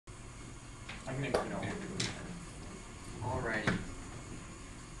I think we know what we're doing here. Alrighty.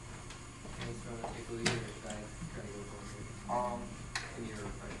 Anyone want to take a lead, or should I try to go for it? Can you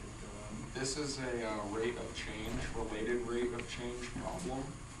refresh it still on? This is a rate of change, related rate of change problem.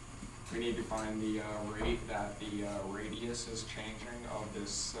 We need to find the rate that the radius is changing of this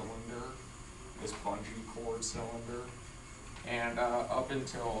cylinder, this bungee cord cylinder. And up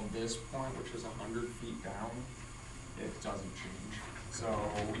until this point, which is 100 feet down, it doesn't change. So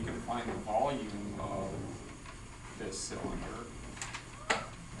we can find the volume of this cylinder.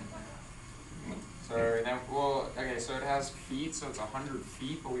 So then, well, okay, so it has feet, so it's 100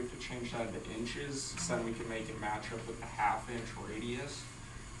 feet, but we have to change that to inches, so then we can make it match up with the ½ inch radius.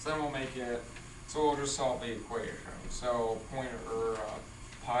 So then we'll make it, so we'll just solve the equation. So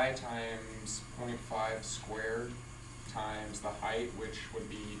pi times 0.5 squared times the height, which would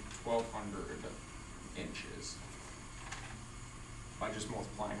be 1200 inches, by just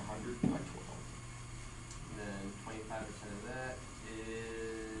multiplying 100 by 12. Then 25% of that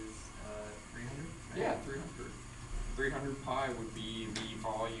is 300? Yeah, 300. 300 pi would be the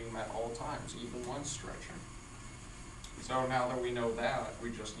volume at all times, even when stretching. So now that we know that,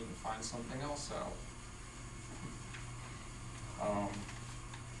 we just need to find something else out. I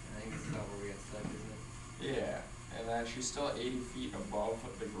think this is about where we got stuck, isn't it? Yeah, and then she's still 80 feet above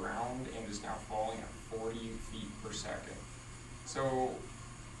the ground and is now falling at 40 feet per second. So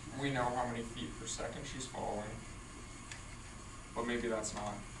we know how many feet per second she's falling, but maybe that's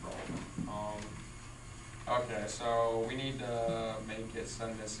not relevant. Okay, so we need to make it,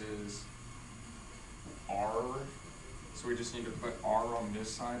 send this is r. So we just need to put r on this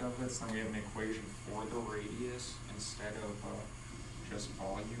side of it, so then we have an equation for the radius instead of just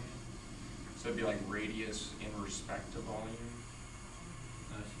volume. So it'd be like radius in respect to volume.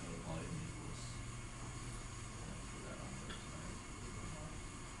 National volume equals. Put that on the other side.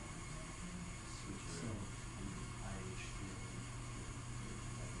 Switch it around.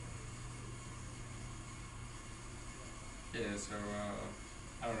 Yeah, so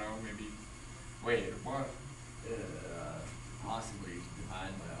I don't know, maybe, wait, what? Possibly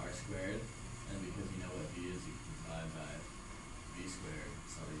divide by r squared, and because you know what v is, you can divide by v squared,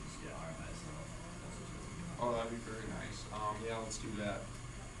 so you just get r by itself. That's what you're looking at. Oh, that'd be very nice. Yeah, let's do that.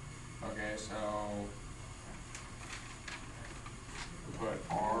 Okay, so we put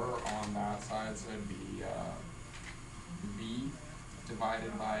r on that side, so it'd be v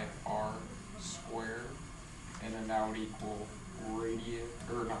divided by r squared, and then that would equal radius,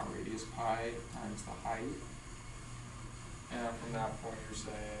 or not radius, pi times the height. And from that point, you're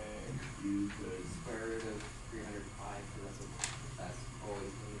saying You could Square root of 300 pi, because that's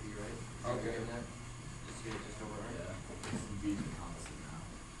always going to be right. So Okay. we're getting that? Just get it just over right? yeah, v's a constant now.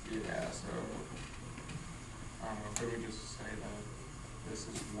 yeah, so I don't know, could we just say that this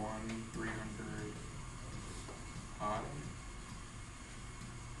is 300 pi?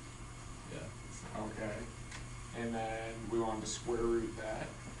 Yeah. Okay. And then we want to square root that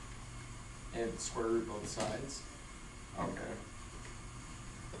and square root both sides. Okay.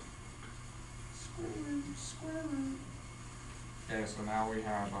 Square root. Okay, so now we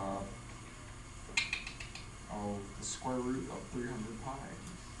have the square root of 300 pi.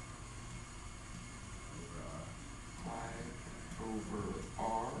 Pi over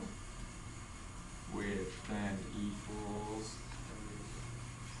r, which then equals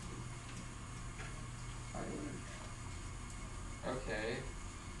okay,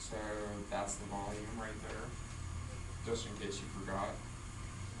 so that's the volume right there, just in case you forgot.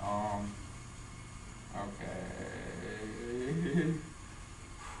 Okay.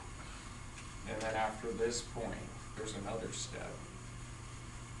 And then after this point, there's another step.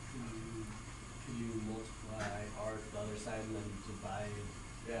 Could you multiply r to the other side and then divide?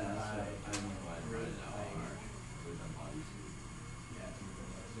 Yeah, that's by what I don't know why I wrote it out. by- R. We've done bodies. Yeah, to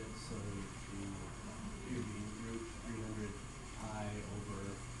divide it, so it would be root 300 pi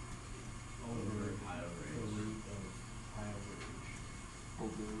over Pi over the h. root of pi over h.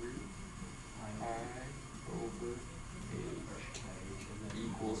 Over root Pi pi over h and then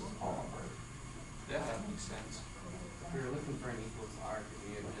equals r. Yeah, that makes sense. If we were looking for an equals r, could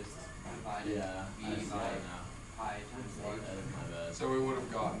we have just divided Yeah, I v see by that now. pi times That h? is my bad. So we would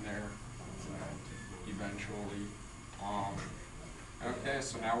have gotten there eventually. Okay,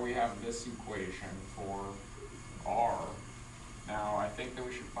 so now we have this equation for r. Now I think that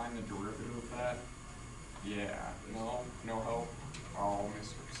we should find the derivative of that. Yeah, no help. Oh,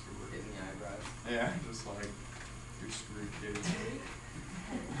 Mr. Stewart. Raising the eyebrows. Yeah, just like you're screwed, kids.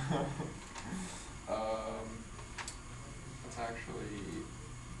 Let's actually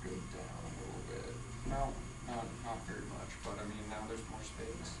go down a little bit. No, not very much, but I mean now there's more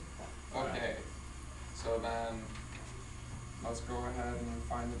space. Okay, so then, let's go ahead and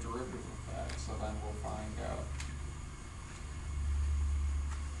find the derivative of that, so then we'll find out.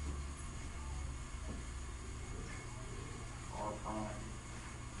 R prime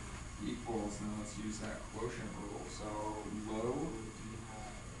equals, and let's use that quotient rule, so low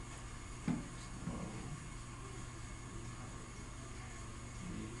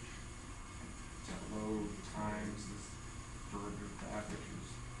low times this derivative of that, which is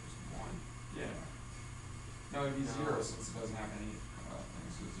just one, yeah. No, it'd be No. zero since it doesn't have any,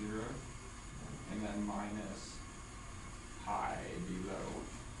 things, so zero, and then minus high below.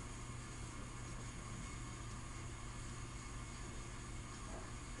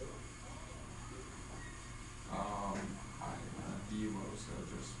 High, below, so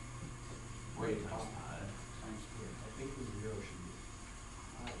just weight Times up. pi. Times squared. I think the zero should be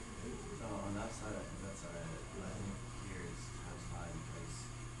high, right? No, on that side, I think that's alright, but I think here it's times pi because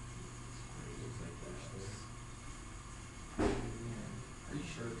it looks like this. Are you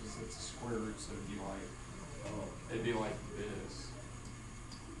sure? Cause it's a square root, so it'd be like, Oh. it'd be like this.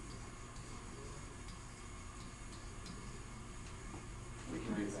 We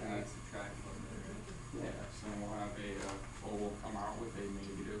can do that. Subtract one there, right? Yeah, so then we'll have a, we'll come out with a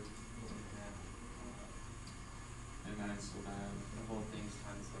negative, and then, so then, The whole thing's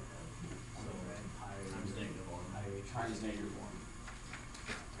times like that. So pi Times negative one. pi h times negative one.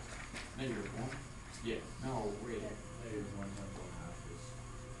 Negative one? Yeah, no, wait, Negative one times one half is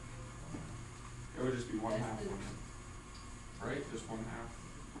it would just be one half one, right, just one half?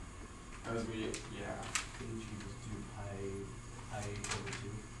 As we, yeah, h equals 2 pi h over 2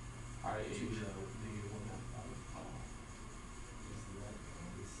 I to H. the negative 1/2 pi. Is that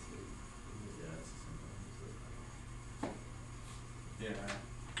this? yeah, it's the same thing. Yeah,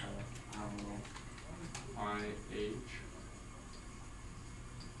 I don't know, I H.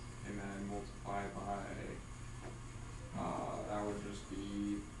 And then multiply by, that would just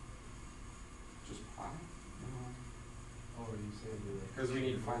be, just pi? No. Oh, are you saying you're like? Cause we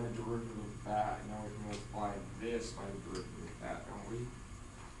need to find the derivative of that, and then we can multiply this by the derivative of that, don't we?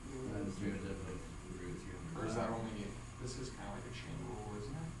 And the derivative of root 300. Or is that only, this is kinda like a chain rule,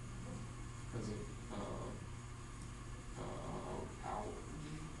 isn't it? Cause of, power.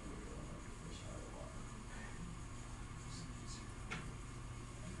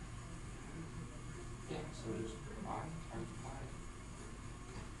 Yeah, so just pi times pi.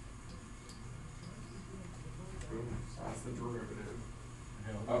 Boom, so that's the derivative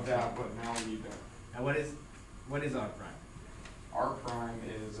of that, but now we need to, Now what is R prime? R prime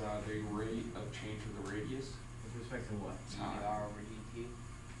is, the rate of change of the radius. With respect to what? Time. dr over dt.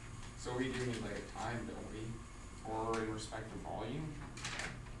 So we do need like a time, don't we? Or in respect to volume?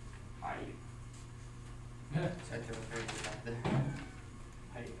 Height. Check the reference back there.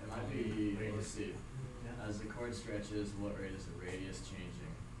 Height, it might be, Radius. let's see, Yeah. as the chord stretches, what rate is the radius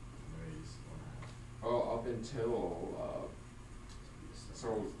changing? The radius one half. Well, up until,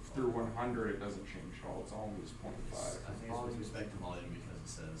 so through 100, it doesn't change at all, it's always 0.5. I think it's with respect to volume because it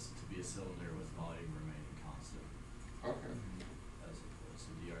says to be a cylinder with volume remaining constant, Okay. as opposed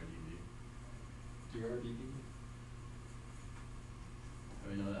to DRDV. DRDD? And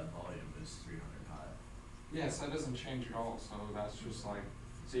we know that volume is 300 pi. Yes, that doesn't change at all, so that's just like,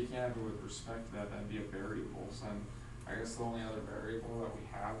 so you can't have it with respect to that, that'd be a variable, so then I guess the only other variable that we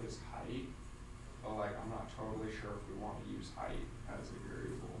have is height. But like, I'm not totally sure if we wanna use height as a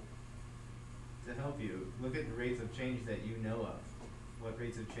variable. To help you, look at the rates of change that you know of. What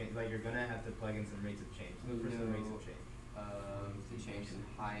rates of change, like you're gonna have to plug in some rates of change. Look for some rates of No. change. The change in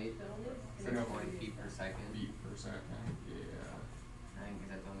height, I is know. 40 feet per second. Feet per second, yeah. I think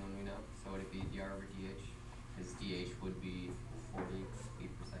that's the only one we know. So would it be dr over dh? Cause dh would be 40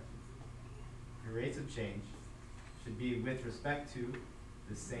 feet per second. Your rates of change should be with respect to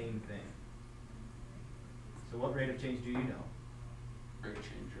the same thing. So what rate of change do you know? Rate of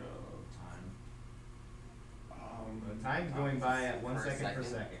change of Time. Time's going by at 1 Per second per second.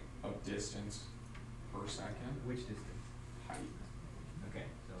 second. of distance per second, Which distance? height, Okay,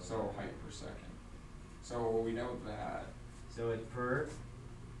 so height per second. So we know that, So it's per,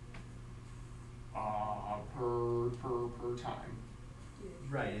 per time,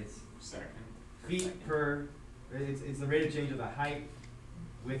 right, it's second. per feet second. per, it's the rate of change of the height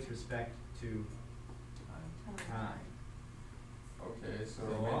with respect to Time. time. Okay, so.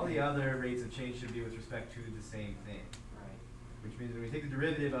 So all the other rates of change should be with respect to the same thing, Right. which means when we take the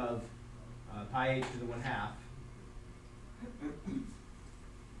derivative of pi h to the 1/2,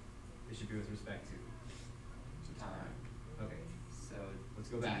 it should be with respect to. To time. Okay, So Let's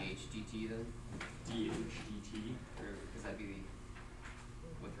go back. dh dt then? DH dt. Or does that be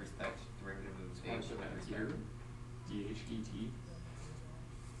with respect derivative of So h what's it over then? dt? here, dH dt?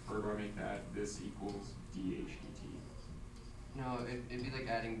 Or do I make that this equals dH dt? No, it'd be like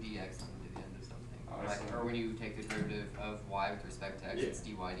adding dx onto the end of something. Oh, I Like, see. or when you take the derivative of y with respect to x, Yeah. it's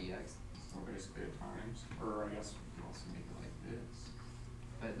dy dx. So basically at times, or I guess we could also make it like this.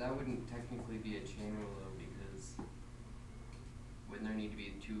 But that wouldn't technically be a chain rule though, because wouldn't there need to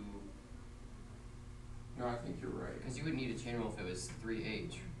be two? No, I think you're right. Because you would need a chain rule if it was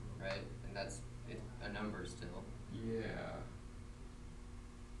 3h, right? And that's a number still. Yeah.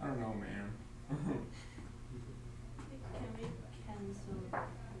 I don't know, man. Can we cancel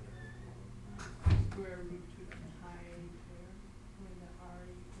square root to the pi there when the r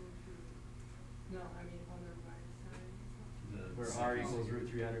equal to, no, I mean on the right side? The Where r second equals one root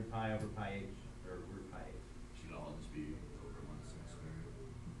 300 pi over pi h, or root pi h. should all just be over 1/6 squared.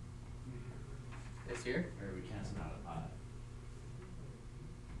 This here? Or we cancel out a pi.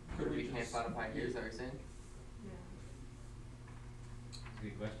 Could we we cancel out a pi here, is that what you're saying? Yeah. It's a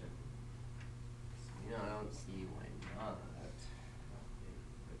good question. You know, I don't see why not.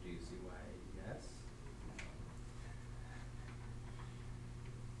 But do you see why yes?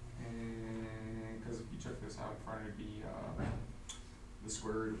 Because if you took this out in front, it'd be the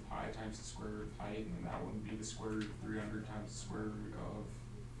square root of pi times the square root of height, and that wouldn't be the square root of 300 times the square root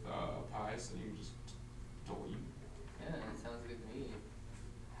of pi, so you just delete. Yeah, it sounds good to me.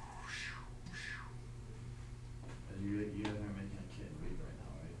 You guys are making a kid weak right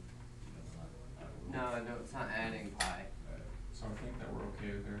now, right? That's not No, it's not adding pi. Alright. So I think that we're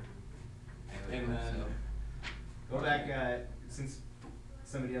okay there. I would And hope then so. Go back, since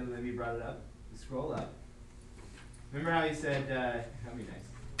somebody other than me brought it up, scroll up. Remember how he said, that'd be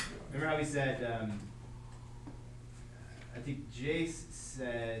nice. Remember how he said, I think Jace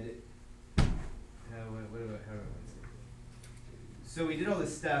said, how do I want to say? So we did all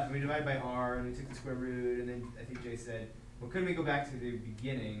this stuff, and we divided by r, and we took the square root, and then I think Jace said, well, couldn't we go back to the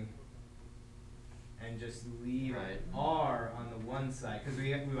beginning and just leave Right. r on the one side? Because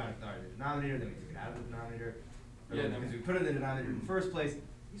we wound up with r in the denominator, then we took it out of the denominator. Yeah, then- Because we put it in the denominator in the first place.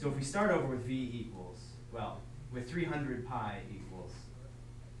 So if we start over with v equals, well, with 300 pi equals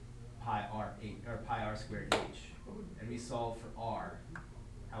pi r 8 or pi r squared h, and we solve for r,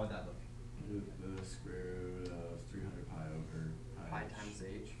 how would that look? The square root of 300 pi over Pi times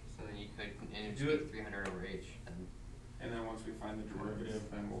h, so then you could, and it'd Do be it. 300 over h, and And then once we find the derivative,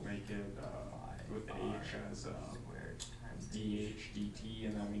 then we'll make it with the h as squared times dh dt,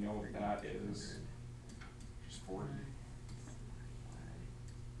 and then we know what that is. Just 40.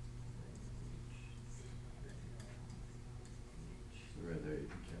 So right there you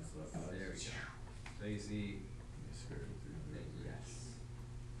can cancel out pi. There we go. So you see, Square root of 300 over yes.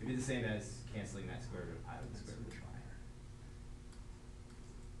 h. It'd be the same as canceling that square root of pi with the square root of pi.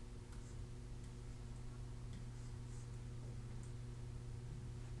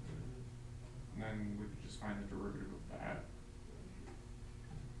 And then we could just find the derivative of that.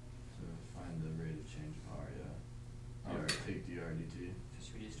 So find the rate of change of r, yeah. Okay. Take dr dt.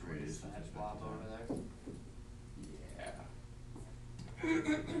 should we just Radius erase with that respect blob to over time. there? Yeah.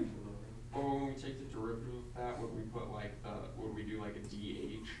 Well, when we take the derivative of that, would we put like would we do like a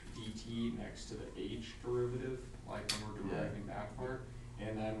dh dt next to the h derivative, like when we're Yeah. deriving that part?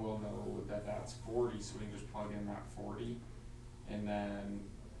 And then we'll know that that's 40, so we can just plug in that 40, and then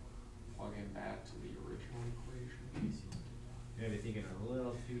plug in that to the original equation. You're gonna be thinking a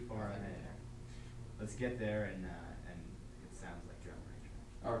little too far ahead. Let's get there, and it sounds like you're on the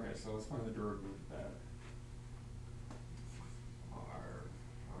right track. Okay, so let's find the derivative of that. R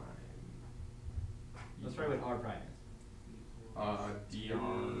prime. Let's try what r prime is.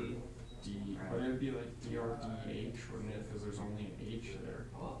 dr d, but it'd be like dr dh, wouldn't it? Because there's only an h there.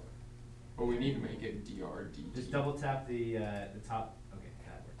 Oh. But we need to make it dr dt. Just double tap the top. Okay,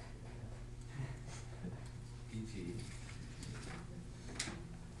 that works. dt.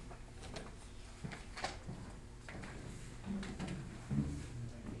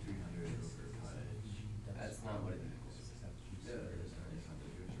 300 over pi h. That's not what it equals. Yeah, there is. It's not the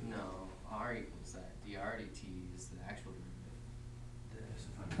derivative. No, r equals that. dr dt is the actual derivative. So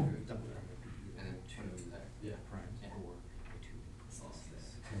find the derivative. And then 2 there. Yeah. Prime. Yeah.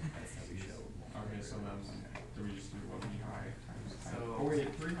 That's how we show. Okay, so then do we just do what we high times 10? So- Oh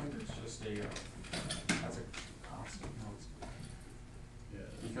wait, 300 is just a, that's a constant, no, it's, Yeah.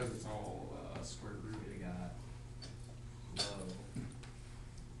 because it's all square root. We got low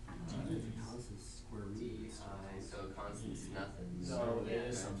d high, so constant's nothing. So it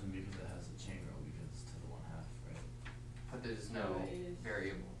is Yeah. something because it has a chain rule because it's to the 1/2, right? But there's So no it is-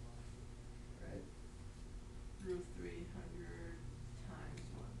 variable, right? Root 300 times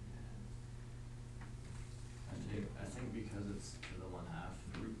 1/2.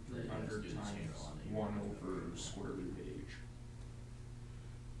 1 over square root of h.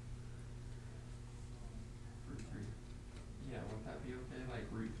 Root 3. Yeah, wouldn't that be okay? Like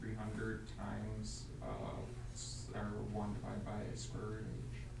root 300 times, or 1 divided by square root of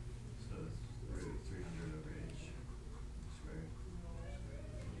h. So it's root 300 over h squared.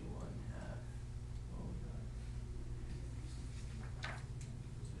 1/2 over.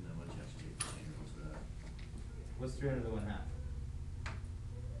 And then once you actually take the integral to that, What's 300 to 1/2?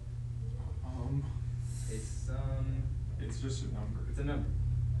 It's just a number. It's a number.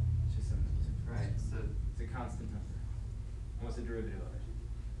 It's just a number. Right, so It's a constant number. And what's the derivative of it?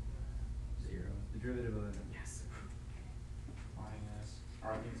 0. The derivative of a number. Yes. Minus,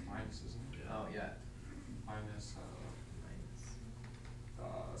 or I think it's minus, isn't it? Oh, yeah. Minus,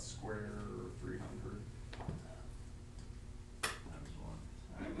 Minus. square 300. times 1.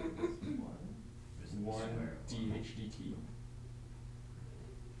 Is it the 1 square of dh dt.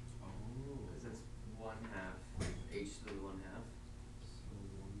 Oh, cause that's 1/2 h to the 1/2. So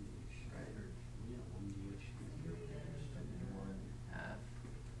one DH. Right. Yeah, one DH. And 1/2.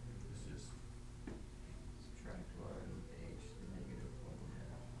 It's just Subtract 1 h to the negative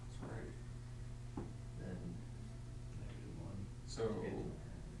 1/2. That's right. Then -1. So, ooh,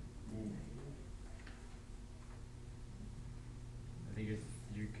 I think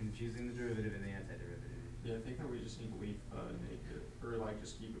you're confusing the derivative and the antiderivative. yeah, I think that we just need to leave negative, or like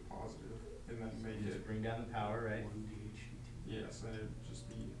just keep it positive, and then make Just it, bring down the power, right? One DH dt. yeah, so then it'd just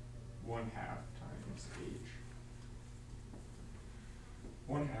be 1/2 times h.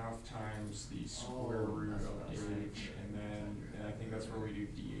 1/2 times the square Oh, root that's of what I was saying. h, and then I think that's where we do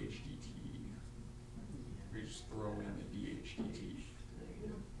dh dt. We just throw in the dh dt.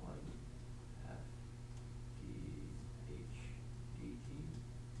 negative 1/2 dh dt.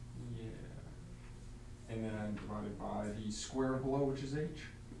 Yeah. And then divided by the square below, which is h.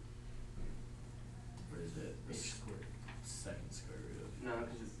 Or is it the H squared. second square root of? No,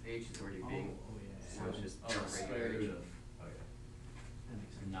 because h is already being. Oh, yeah. So it's just Oh, regular square h. root of, okay, That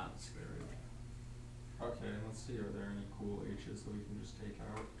makes sense. and not the square root. Okay, and let's see, are there any cool h's that we can just take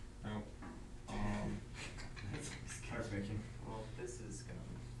out? No. That's heartbreaking. Well, this is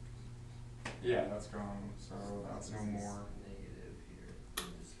gone. Yeah, that's gone, so that's no This is more. negative here.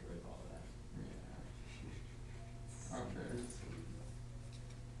 We'll just get rid of all of that. Yeah. Okay.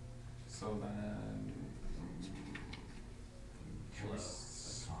 So then, Pull out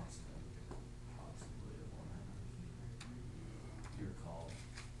choice. a constant, possibly of 1/2. You recall,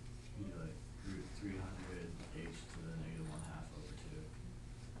 you do like root 300 h to the negative 1/2 over 2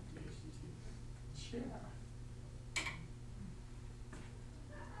 dh dt. Yeah.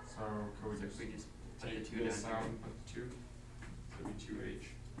 So could we So just if we just put the take 2 this down out, here. and put the 2? So it'd be 2h.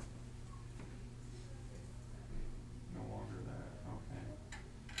 No longer that, okay.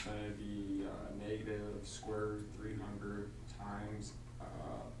 Then it'd be, negative square root 300 times,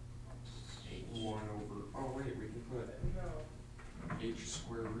 H. 1 over, oh wait, we can put h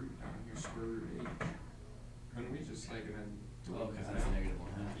square root down here, square root of h. Couldn't we just like, and then Oh, delete because that that's out? negative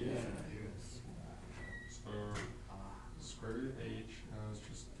 1/2. Yeah. Here it is. So, square root of h, it's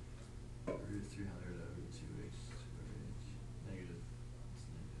just, Root 300 over 2h squared h. Negative, it's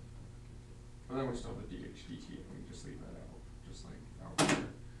negative. but then we still have the dh dt, and we can just leave that out, just like out there.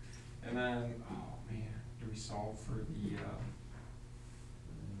 And then, oh man, do we solve for the,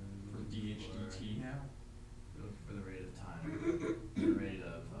 for dh dt now? We're looking for the rate of time, the rate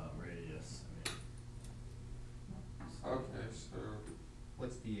of radius, I mean. Okay, so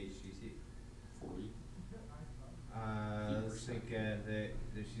What's DHGT? 40, Let's think that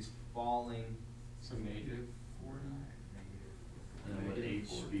she's falling. so negative 40. And then would Negative h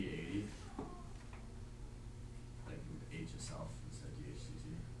 40. be 80? Like h itself instead of dht?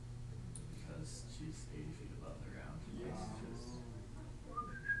 Because she's 80 feet above the ground. Yeah.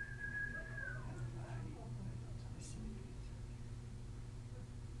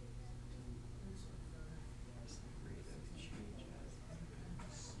 Rate of change as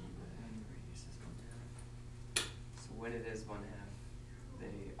radius is 1/2. So when it is 1/2,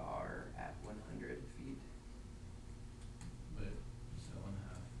 they are at 100 feet. But, so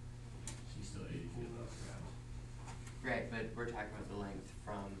 1/2, she's still 80 feet above the ground. Right, but we're talking about the length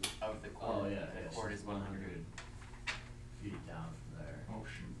of the chord. Oh, yeah, The yeah, chord she's is 100. feet down from there. Oh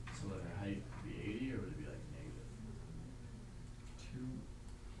shoot. So would her height be 80 or would it be like negative? 2.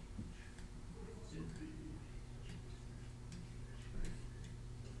 It'd be,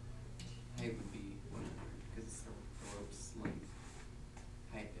 Height would be 100, because the rope's length.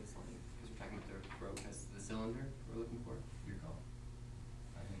 Height is length, because we're talking about the rope as the cylinder we're looking for. your call.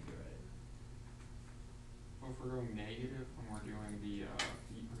 I think you're right. Well, if we're going negative when we're doing the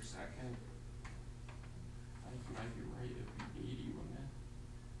feet per second, You might be right, it'd be 80, wouldn't it?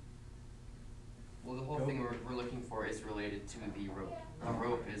 Well, the whole Go. thing we're looking for is related to the rope. The Oh.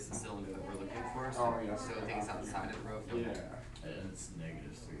 rope is the cylinder that we're looking for, so, Oh, yeah. so things outside of the rope don't. Yeah. And it's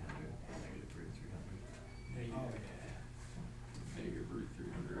negative 300, negative root 300. Oh, yeah. Negative root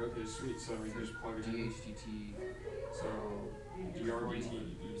 300. Okay, sweet. So we just plug it in. DHGT. So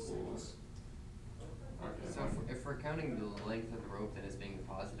DRDT equals. Okay. So if we're counting the length of the rope then as being the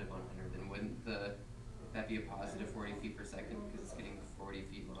positive 100, then wouldn't that be a positive 40 feet per second because it's getting 40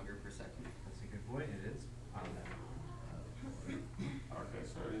 feet longer per second? That's a good point, it is. Okay,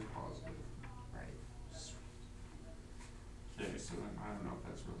 so it is positive. Right. Okay, so then I don't know if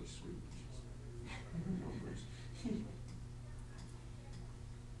that's really sweet. Numbers.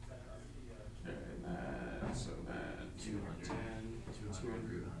 Okay, and then so then 200, 10, 200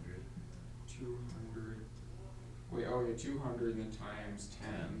 root 100. 200. Wait, oh yeah, 200 then times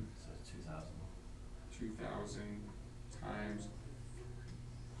 10. So it's 2,000. 2,000 times.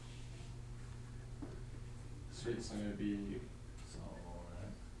 Sweet, so it'd be Solve all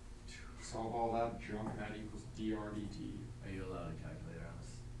that. solve all that junk, that equals DRDT. Are you allowed a calculator on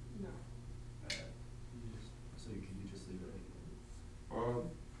this? No, So can you just leave it like?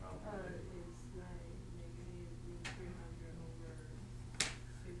 Well, Probably. it's like negative root 300 over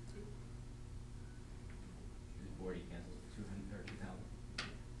 50. 40 cancels 200 or 2,000.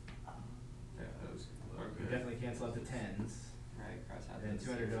 yeah, that was, We okay. definitely cancel out the tens. Right, cross out And then those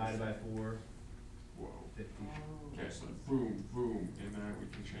 200 zeros. divided by 4, Whoa. 50. Okay, so boom, boom, and then we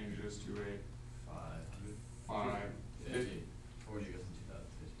can change this to a 500. 550. 40 goes in 2,000,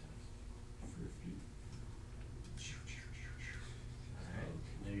 50 times. 50. Alright.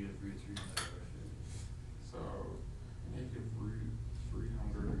 Negative root 300 over 50. So negative root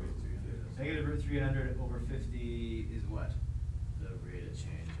 300 over 300. Negative root 300 over 50 is what? The rate of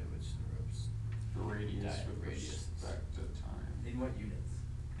change at which the ropes. The radius Diet with radius. respect to time In what units?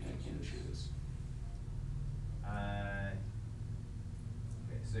 and inches. Okay,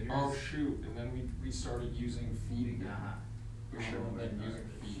 so here's. Oh shoot, and then we started using feet again. Uh-huh. We should have been using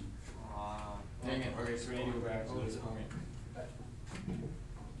feet. Dang it, okay, so we need to go back to this point.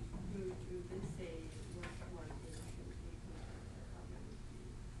 You did say what inch should be considered how many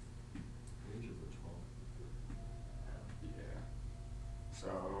feet. Ranges of 12. Yeah. So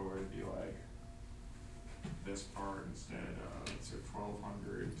it'd be like this part instead of, so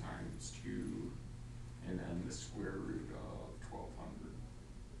 1,200 times 2, and then the square root of 1,200.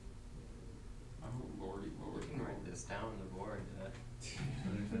 Oh lordy We lord. can write this down on the board,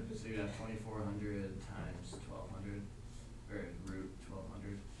 So you have 2,400 times 1,200, or root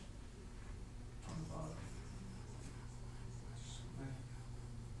 1,200 on the bottom.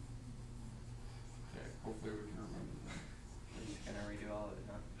 Okay, hopefully we can remember that. we're just gonna redo all of it,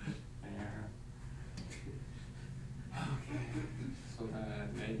 huh? Yeah. Okay. So then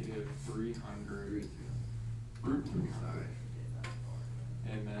negative 300 Root 300. root 300. Sorry.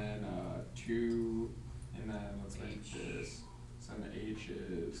 And then 2, and then let's make H. this. So then the H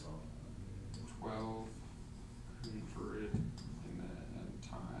is 1,200, and then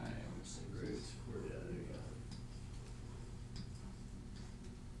times. Root, yeah, there you go.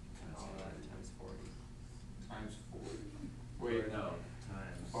 All that times 40. Times 40. Wait, Or no,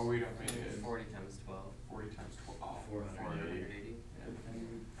 times. Oh, we don't make it. 40 times 12. 40 times 12. Oh, 480. 480. Good thing you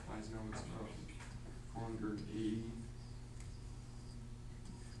guys know it's about 480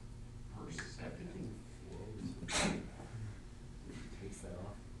 per second. Takes that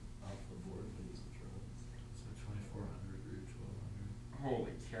off the board for these controls. So 2,400 root 1,200.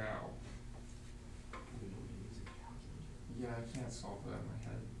 Holy cow. We don't need to use a calculator. Yeah, I can't solve that in my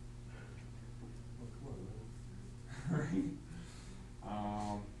head. Oh, come on, man. Right?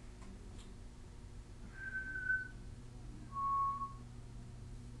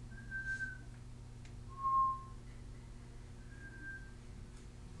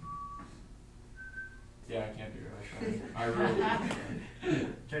 Yeah, I can't do it. I really.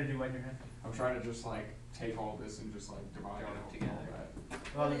 Try to do what in your head? I'm trying to just like take all this and just like divide it Join it all together. that.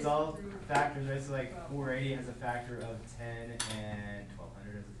 Well, it's all Root. factors, right? So like 480 has a factor of 10 and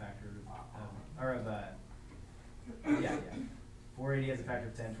 1200 has a factor of, yeah. 480 has a factor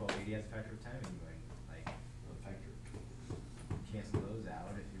of 10, 1280 has a factor of 10, and you can like cancel those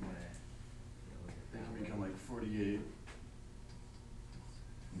out if you wanna, look at They that can way. become like 48.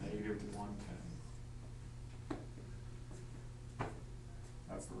 Negative 110.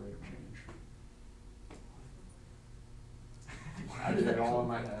 That's the rate of change. I did it all in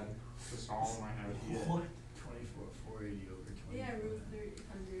my head. Just all in my head. Yeah. What? 480 over 24. Yeah, root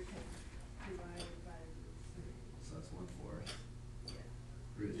 300 divided by root 3. So that's 1/4. Yeah.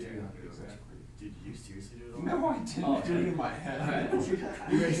 Root Yeah, 300 over. exactly. Did you seriously do it all? doing in my head.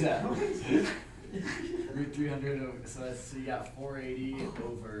 Erase that. Root 300 over, so you got 480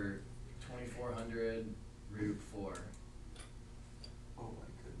 over 2400 root 4. Oh my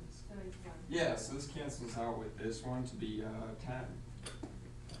goodness. 71. Yeah, so this cancels out with this one to be 10.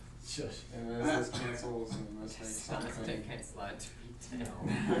 Shush. And then this cancels and this makes Something something. cancel out to be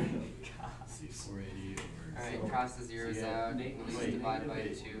 10. See, 480 over. Alright, so- cross the so zeros you get out, neg- we'll just wait, divide by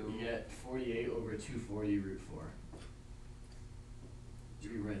negative 2. You get 48 over 240 root 4.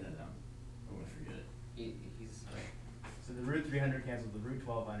 Did you write that down? I wanna forget it. He's So the root 300 cancels the root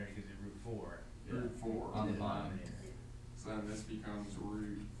 1200 gives you root 4. Yeah. Root 4. On the in bottom. denominator. So then this becomes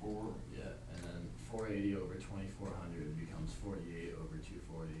root 4. Yeah, and then 480 over 2400 becomes 48 over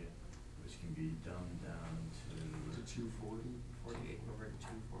 240, which can be dumbed down To to, 240. 48 over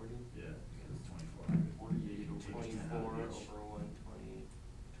 240. yeah, because it's 2400. 48 You over can take 10 out 24 of each. over 120,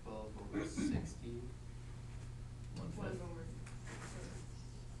 12 over 60. 1/5. 1 over.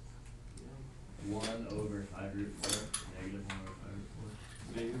 1 over 5 root 4, negative 1 over 5 root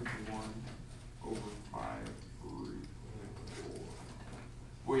 4. Negative 1 over 5 root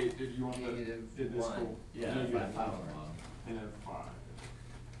 4. Wait, did you want the, Negative did this 1. go? Yeah, negative 5 on the 1. bottom. And then 5.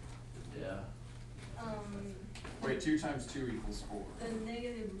 Yeah. Wait, 2 times 2 equals 4. The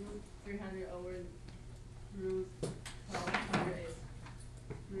negative root 300 over root 1200 is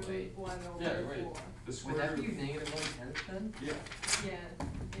root Wait. 1 over Yeah, wait. 4. The Would square that be root. negative 1/10 then? Yeah, Yeah,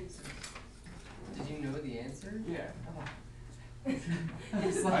 it's. Did you know the answer? yeah.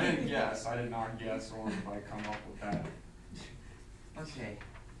 It's I like- didn't guess, I did not guess one if I come up with that. Okay,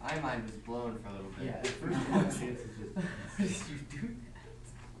 my mind was blown for a little bit. Yeah, at first you want to say it's just- How did you do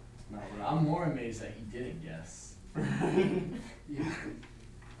No, but I'm more amazed that he didn't guess. Yeah.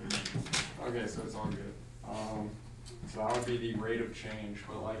 Okay, so it's all good. So that would be the rate of change,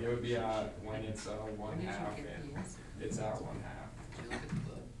 but like it would be when it's When 1 did you half get and the answer? it's at 1/2. Did you look at the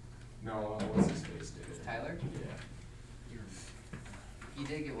book? No, what's his face did it? Tyler? Yeah. He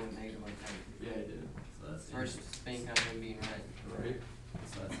did get one negative 1/10. Yeah, he did. So that's First inches, Spain country being right. Right?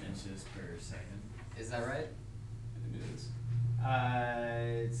 so that's inches per second. Is that right? It is.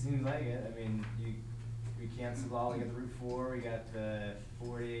 It seems like it. I mean, we canceled all. We got the root 4. We got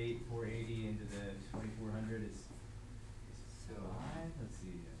 48, 480 into the 2400 is So 5. Let's see.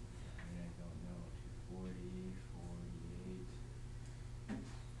 I mean, I don't know. 240,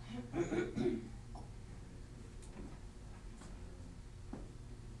 48.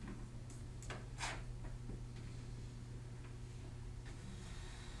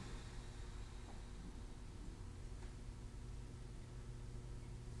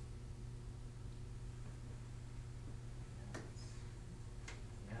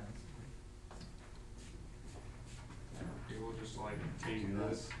 Yeah, Okay, we'll just like take Do that.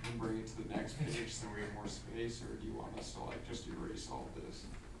 this and bring it to the next page so we have more space, or do you want us to like just erase all this?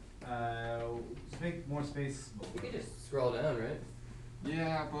 just make more space. you could just scroll down, right?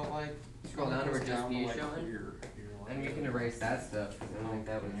 Yeah, but like. Scroll down to where goes just down to, B like, showing? here. And we can erase that stuff, 'cause I think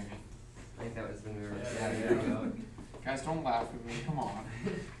that was, when we were, Yeah, yeah, there there you we go. Guys, don't laugh at me, come on.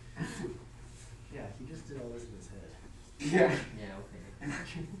 Yeah, he just did all this in his head. Yeah. Yeah, okay.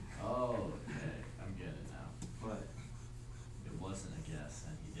 Oh, okay, I'm getting it now. But It wasn't a guess,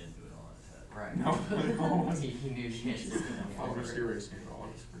 and he didn't do it all in his head. Right. No. He knew the answer. I'll just erase it all,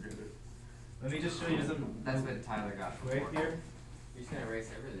 just forget it. Let me just show you some. That's what Tyler got quick before. here. You're just gonna erase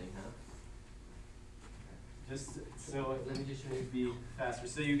everything, huh? Just so Let me just show it'd you. be faster.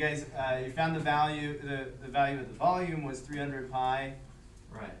 So you guys, you found the value. The value of the volume was 300 pi.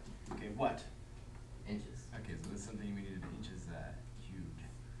 Right, Okay, what? inches. Okay, so that's something we needed inches cubed,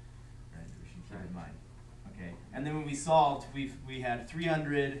 right? We should keep in Right. mind. Okay, and then when we solved, we had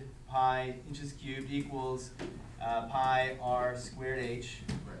 300 pi inches cubed equals pi r squared h.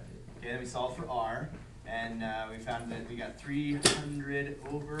 Right. Okay, then we solved for r, and we found that we got 300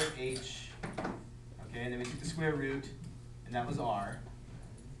 over h. Okay, and then we took the square root, and that was r.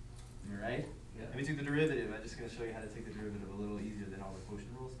 All right? Yeah. And we took the derivative. I'm just going to show you how to take the derivative a little easier than all the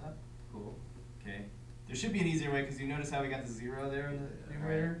quotient rule stuff. Cool. Okay. There should be an easier way because you notice how we got the 0 there in the Yeah.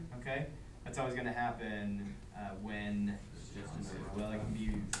 numerator. Okay. That's always going to happen when It's just a Constant. zero. well, it can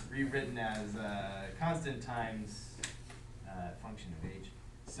be rewritten as constant times function of h.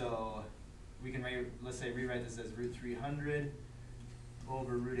 So we can let's say rewrite this as root 300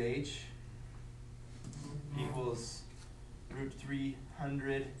 over root h equals root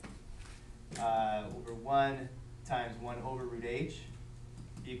 300 over 1 times 1 over root h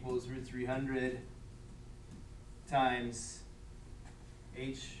equals root 300 times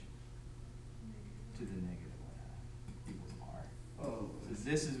h to the negative 1/2 equals r. Oh, So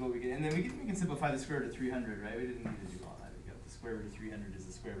this is what we get, and then we can simplify the square root of 300, right? We didn't need to do all that. We got the square root of 300 is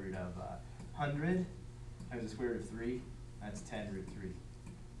the square root of 100 times the square root of 3. That's 10 root 3.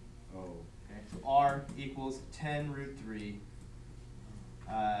 Oh. Okay, so r equals 10 root 3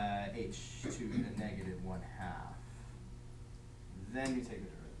 h to the negative 1/2. Then we take the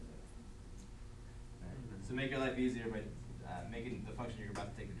derivative. Right? So make your life easier by making the function you're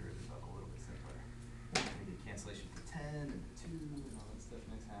about to take the derivative of a little bit simpler. We did cancellation for 10 and for 2 and all that stuff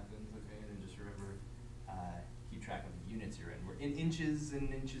next happens, okay? And then just remember, keep track of the units you're in. We're in inches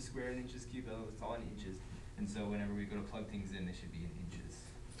and inches squared and inches cubed, it's all in inches. And so whenever we go to plug things in, they should be in inches.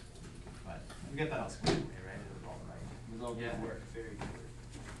 But we got that all squared away, right? It was all right. It was all good work, very good work.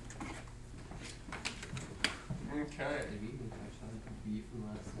 Okay. Maybe you can touch on B from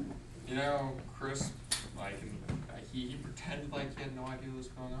last time. You know, Chris, like, he pretended like he had no idea what was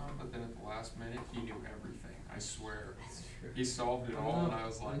going on, but then at the last minute, he knew everything. I swear. That's true. He solved it all, and I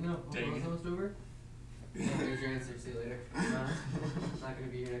was like, no, dang it. almost over. Here's your answer, see you later. Not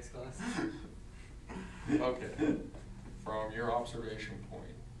gonna be here next class. Okay. From your observation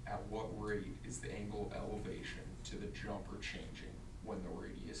point, at what rate is the angle of elevation to the jumper changing when the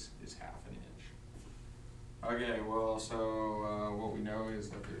radius is ½ an inch? Okay, well, so what we know is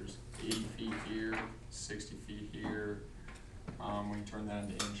that there's 80 feet here, 60 feet here. When you turn that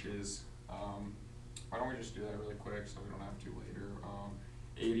into inches, why don't we just do that really quick so we don't have to later.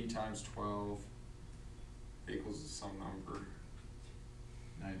 80 times 12 equals some number.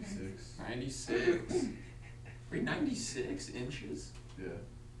 96. 96. Wait, 96 inches? Yeah.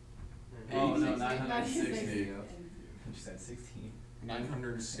 Oh, no, 960. 96. You said 16.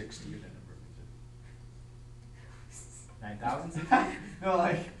 960. 9,000? No,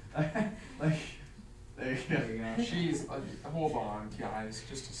 like, there you go. There you go. Jeez, hold on, guys,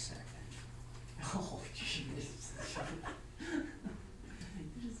 just a second. Oh, jeez.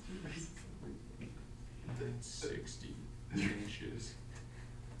 60 inches.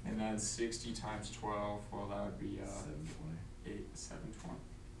 And then 60 times 12, well, that would be 720. 720.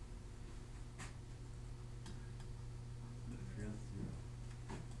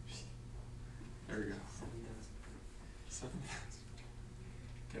 There we go. 7,000.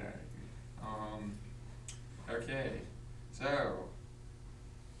 Get out of here. Okay, so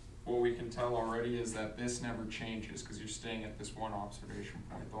what we can tell already is that this never changes because you're staying at this one observation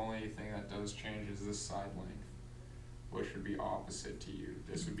point. The only thing that does change is this side length, which would be opposite to you.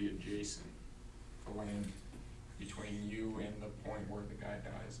 This would be adjacent, the land between you and the point where the guy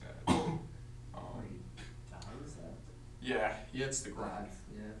dies at. Yeah, he hits the ground.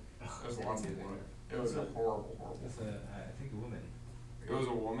 Yeah. There's lots of blood. It was a horrible, horrible. That's I think a woman. It was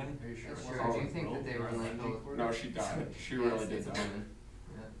a woman? Are you sure? That's true. Do you think that they were labeled? No, she died. She Yes, really did it's a die. woman.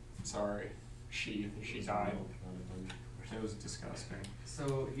 Yeah. Sorry. She died. It was disgusting.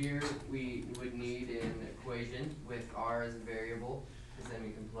 So here we would need an equation with r as a variable, because then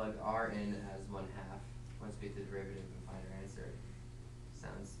we can plug r in as 1/2 once we get the derivative and find our answer.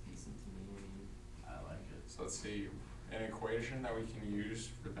 Sounds decent to me. I mean, I like it. So let's see. An equation that we can use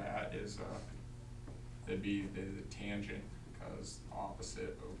for that is that'd be the tangent because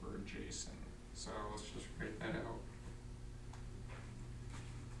opposite over adjacent. So let's just write that out.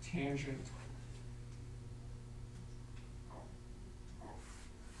 Tangent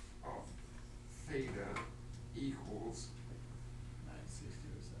of theta equals 960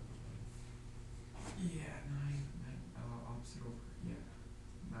 or 720. opposite over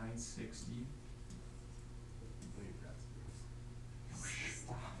 960.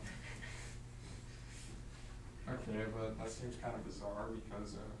 Okay, but that seems kind of bizarre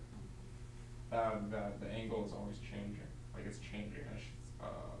because the angle is always changing. Like it's changing.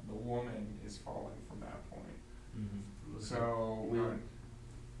 The woman is falling from that point. Mm-hmm. So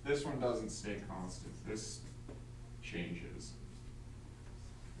this one doesn't stay constant. This changes.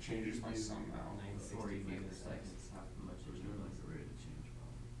 Changes by some amount. 40 feet per second is not much So of we're a doing like the rate of change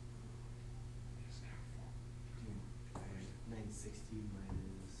problem. 960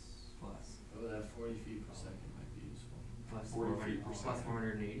 minus plus. Oh, that 40 feet per second might be useful. plus 40 feet per plus second.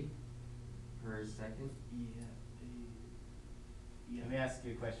 480 per second. Yeah. Let me ask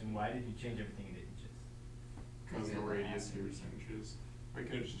you a question. Why did you change everything into inches? Because the Yeah. radius here is inches. We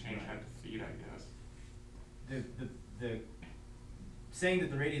could have just changed that to feet, I guess. The saying that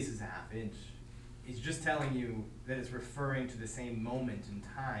the radius is ½ inch is just telling you that it's referring to the same moment in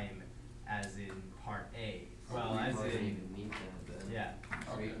time as in part A. Well, we as probably don't in, even need that then. yeah.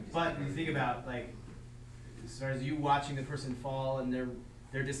 So we can just But take when you our- think about like, as far as you watching the person fall and their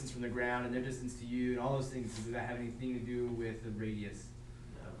distance from the ground and their distance to you and all those things, does that have anything to do with the radius?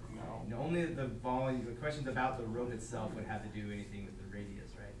 No. No. only the volume, the questions about the road itself would have to do anything with the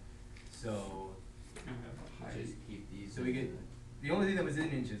radius, right? So, Just keep these. so we could, the only thing that was in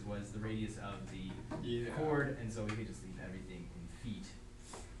inches was the radius of the Yeah. chord, and so we could just leave everything in feet.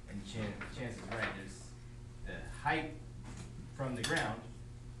 And chances right, there's, the height from the ground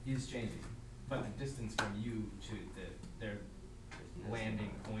is changing, but the distance from you to their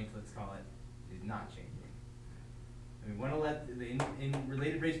landing point, let's call it, is not changing. And we wanna let, in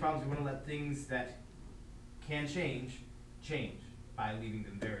related race problems, we wanna let things that can change by leaving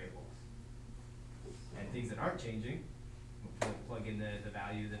them variables. And things that aren't changing, we'll plug in the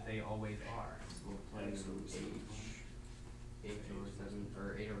value that they always are. We'll plug in H over 7,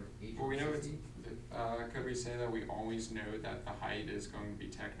 or 8 over, H Well, we over know it's, 60. could we say that we always know that the height is going to be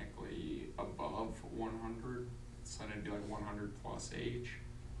technically above 100? So it'd be like 100 plus H.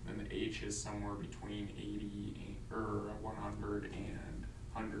 Then the H is somewhere between 80 or 100 and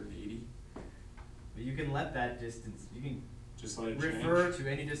 180. But you can let that distance, you can Just let it change. refer to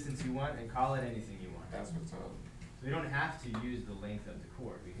any distance you want and call it anything you want. That's what's up. So we don't have to use the length of the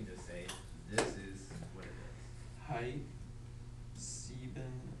chord, we can just say, this is what it is. Height,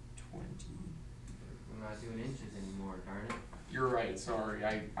 720. We're not doing inches anymore, darn it. You're right, sorry,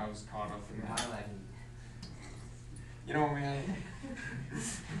 I was caught up in You're that. highlighting. You know, man,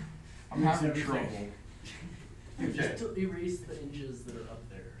 I'm Use having everything. trouble. Okay. Just to erase the inches that are up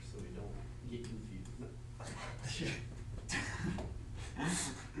there, so we don't get confused.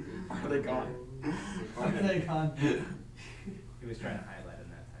 Are they gone? Where did I gone? He was trying to highlight it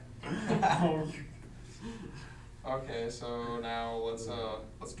that time. Okay, so now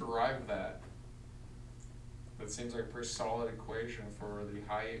let's derive that. That seems like a pretty solid equation for the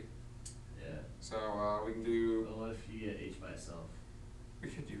height. Yeah. So we can do, But what if you get H by itself? we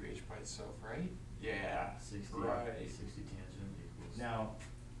could do H by itself, right? Yeah, 60, right. 60 tangent equals. Now,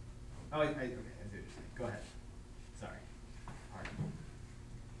 oh, okay, I see what you're saying, go ahead, sorry. Pardon.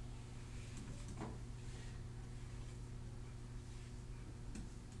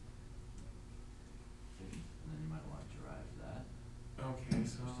 And then you might want to derive that. Okay,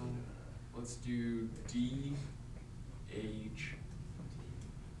 so We're still doing let's do D H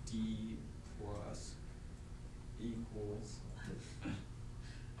D plus equals.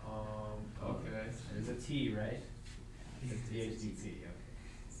 Okay. There's a T, right? It's DHDT, okay.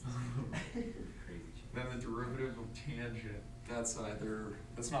 Crazy change. Then the derivative of tangent, that's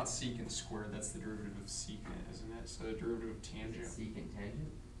not secant squared, that's the derivative of secant, isn't it? So the derivative of tangent, Secant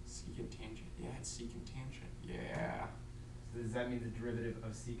tangent? secant tangent, yeah, it's secant tangent, yeah. So does that mean the derivative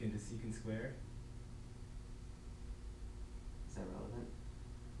of secant is secant squared? Is that relevant?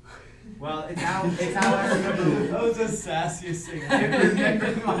 Well, it's how I remember. That was the sassiest thing I I remember.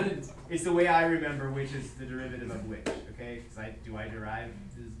 ever It's the way I remember which is the derivative of which, okay? Cause do I derive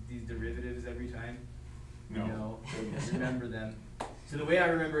these derivatives every time? No. I remember them. So the way I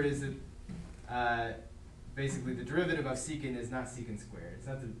remember it is that, basically the derivative of secant is not secant squared. It's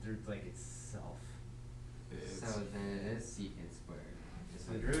not like itself. It's, So then it is secant squared.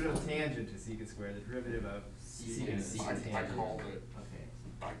 So the derivative of tangent is secant squared, the derivative of secant is Secant secant I tangent. called it, Okay.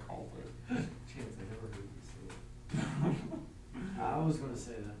 I called it. Chance, I never heard you say that. I was gonna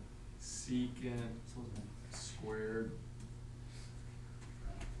say that. Secant So was squared.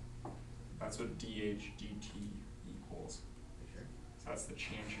 That's what DH dt equals. Sure. So that's the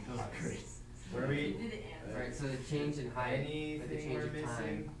change in That was height. great. What are You we, did answer. Alright, so the change in height, with the anything change we're of time,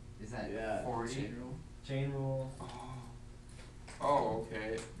 missing? is that Yeah. 40? Chain rule. Chain rule. Oh,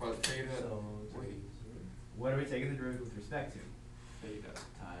 okay, but theta, So, wait, What are we taking the derivative with respect to? theta,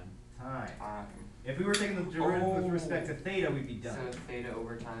 Time. Time. time. If we were taking the derivative Oh. with respect to theta, we'd be done. So theta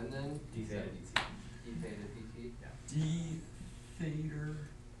over time then? D theta dt. D theta dt? Yeah. D theta.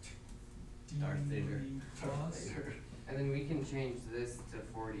 Darth Vader. Plus. And then we can change this to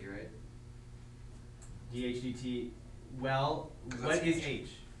 40, right? dH dt, well, 'Cause what that's is h?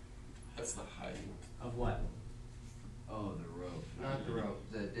 That's the height. Of what? Oh, the rope. Not the rope,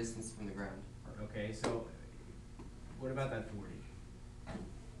 the distance from the ground. Okay, so what about that 40?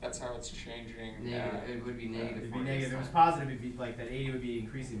 That's how it's changing. Negative, it would be negative It'd 40 be negative, if it was this time. positive, it'd be like that 80 would be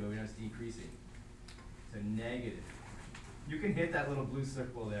increasing, but we know it's decreasing. So negative. You can hit that little blue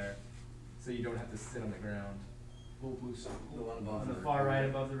circle there, so you don't have to sit on the ground. Little blue circle. The one above On the the far right recorder.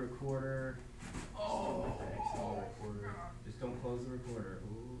 above the recorder. Oh. Recorder. Just don't close the recorder.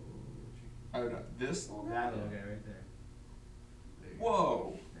 Ooh. Oh, no, this little guy? That little guy right there. There you go.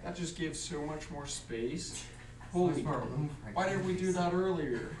 Whoa, that just gives so much more space. So much Holy, more room for why didn't we do that activities.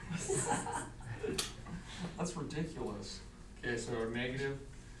 earlier? That's ridiculous. Okay, so negative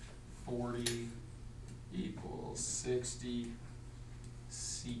 40 equals 60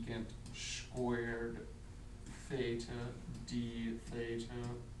 secant squared theta d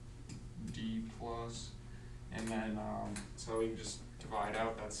plus, and then, so we can just divide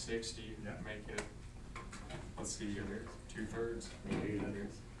out that 60, Yeah. make it, let's see here, 2/3.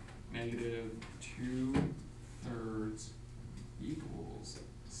 Negative. Negative 2/3 equals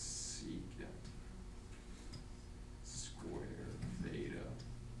secant square theta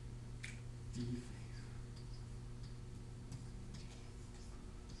d theta.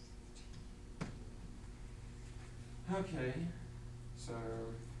 Okay, so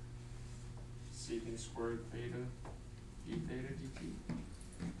secant squared theta d theta dt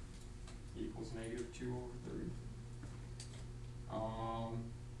equals -2/3.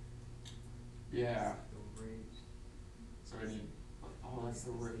 Yeah, The rate. so I need, oh, that's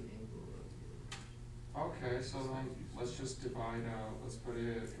the Is rate. angle of your. Okay, so then let's just divide out, let's put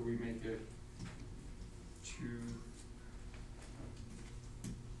it, could we make it 2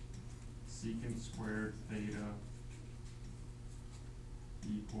 secant squared theta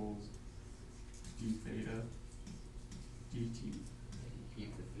equals d theta dt.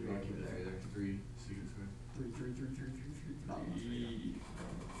 Keep the You three wanna keep over it there. 3 secant squared? 3.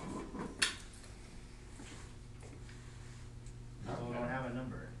 No, no, So we don't have a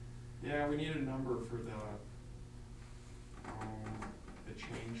number. Yeah, we need a number for the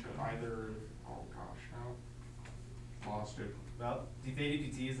change of either, oh gosh, no, lost it. Well, d theta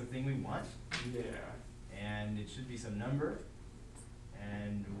dt is the thing we want, Yeah, and it should be some number.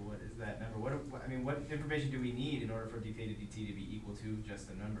 And what is that number? I mean, what information do we need in order for d theta dt to be equal to just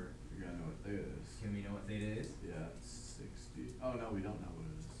a number? You gotta know what theta is. Can we know what theta is? Yeah, it's 60. Oh, no, we don't know what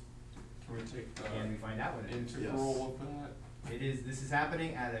it is. can we take Can we the find out what it is? integral of that? It is, this is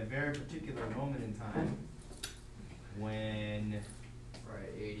happening at a very particular moment in time when, Right,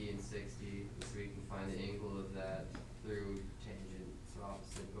 80 and 60, so we can find the angle of that through tangent, so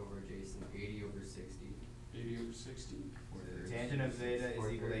opposite over adjacent, 80/60. 80/60. the tangent of zeta is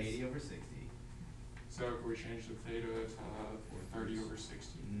equal to 4/3. 80/60. So could we change the theta to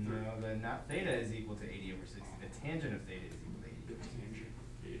 30/60? No, the not theta is equal to 80/60. The tangent of theta is equal to 80. The tangent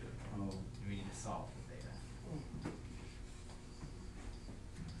theta. Oh. And we need to solve for theta.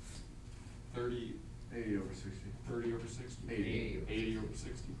 30, 80/60. 30/60? 80.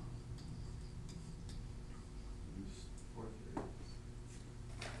 80/60. Oops. 4/3.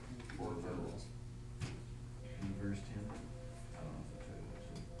 4/3. Inverse tangent. I don't know if that's right,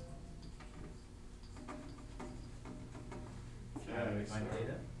 actually. How do we Okay, find so,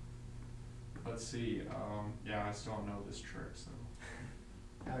 theta? let's see, yeah, I still don't know this trick, so.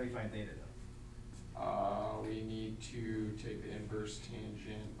 How do we find theta though? We need to take the inverse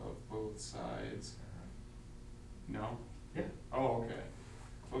tangent of both sides. No? Yeah. Oh, okay.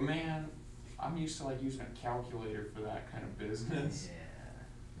 But man, I'm used to like using a calculator for that kind of business.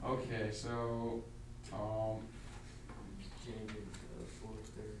 Yeah. Okay, so, Tangent of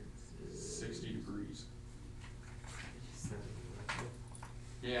 4/3 is. 60 degrees. 70, right?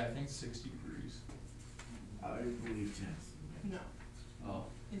 Yeah, I think 60 degrees. I believe chance. No, Oh.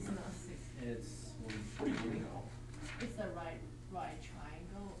 it's not 60. It's What do you know? It's a right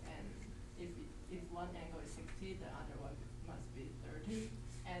triangle, and if one angle is 60, the other one must be 30,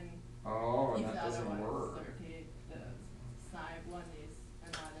 and Oh, and if that the other doesn't one work. is 30, the side one is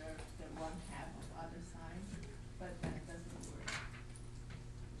another, the 1/2 of other side, but that doesn't work.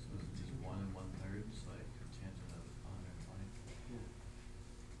 So is it just 1 1/3, it's like tangent of 120?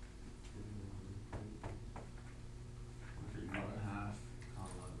 Okay, 1/2,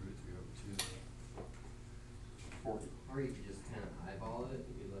 comma, √3/2. 40. Or you could just kind of eyeball it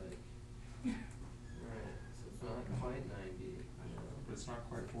and be like, right, so it's not quite 90, you know. But it's not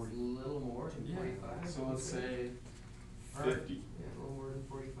quite It's 40. a little more than Yeah, 45. so let's say Alright. 50. Yeah, a little more than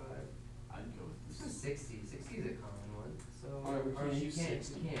 45. I'd go with So this. 60. 60 is a common one. So Alright, we or can't you use can't.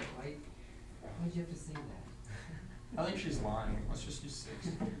 60. You can't. Why'd you have to say that? I think she's lying. Let's just use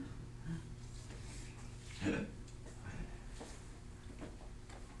 60.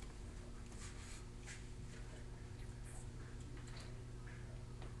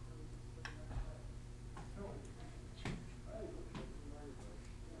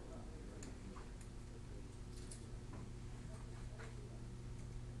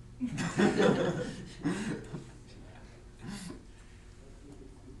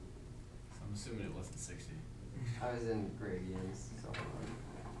 So I'm assuming it wasn't 60. I was in gradients, so hold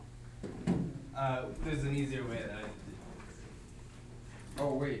on. There's an easier way that I did.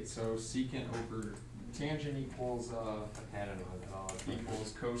 Oh wait, so secant over tangent equals I had it on at all.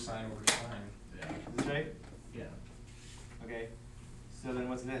 equals cosine over sine. Yeah. Is this right? Yeah. Okay. So then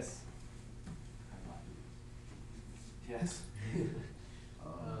what's this? Yes.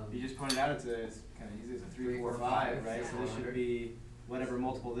 you just pointed out it's kinda easy, it's a 3, 4, 5, 5, right? So this should 100. be whatever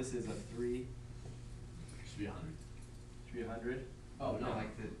multiple this is of 3, Should be 100. should be 100. Oh, no.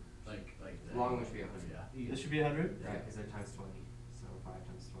 Like the, Like the. Long one should be 100. Yeah. This should be 100? right, cause they're times 20, so 5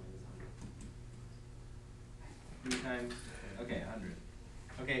 times 20 is 100. 3 times, okay, 100.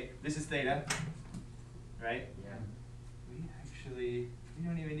 Okay, this is theta, right? Yeah. We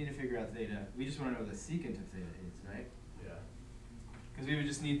don't even need to figure out theta. We just wanna know what the secant of theta is, right? Yeah. Cause we would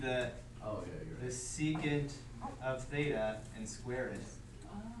just need the Oh, yeah, you're the right. secant of theta and square it.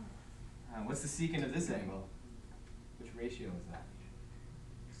 What's the secant of this angle? Which ratio is that?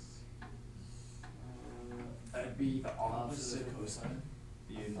 That'd be the Opposite of cosine.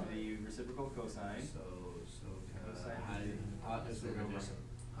 The reciprocal cosine. So, Cosine how do you, Opposite it's over.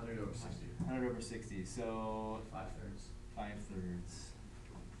 100 over 60. 100 over 60, so 5/3. 5/3.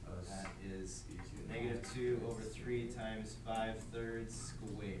 That's That is easy to negative know. 2 over 3 times 5/3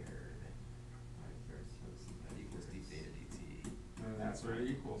 squared. That equals d theta dt. And that's what it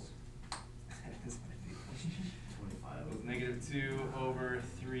equals. That is what it equals. 25 Equals over negative 2 over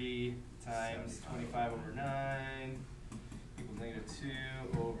 3 times 25 over 9 equals negative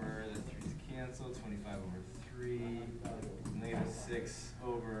 2 over the 3's cancel, 25 over 3 equals negative 6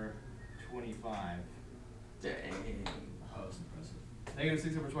 over 25. Dang. Oh, that's impressive. Negative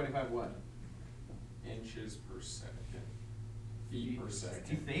 6 over 25 what? Inches per second. Feet per d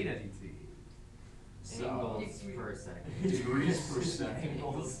second. theta dt. So- Angles per second. Degrees per second.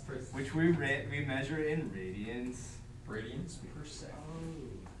 Angles per second. Which we measure in radians. Radians per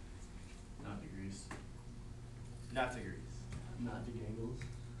second. Not degrees. Not degrees. Not the angles.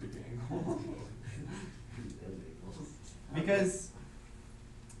 Big angle. Because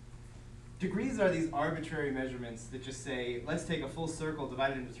degrees are these arbitrary measurements that just say, let's take a full circle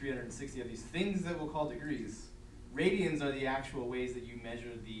divided into 360 of these things that we'll call degrees. Radians are the actual ways that you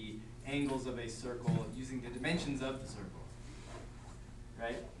measure the angles of a circle using the dimensions of the circle.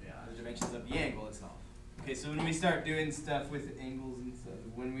 Right? Yeah. The dimensions of the angle itself. Okay, so when we start doing stuff with angles and stuff,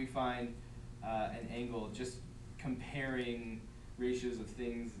 when we find an angle, just comparing ratios of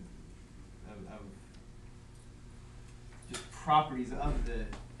things, of just properties of the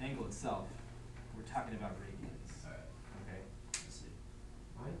angle itself, we're talking about radians. Alright, Okay? let's see.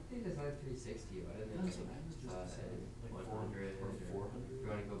 Why did they design 360? Why didn't they That's make what I was just it, saying, like 100 or or 400? If you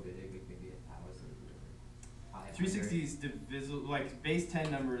wanna go big, maybe 1,000 or 500. 360 is divisible, like base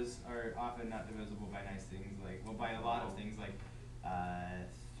 10 numbers are often not divisible by nice things, like, well, by a lot of things, like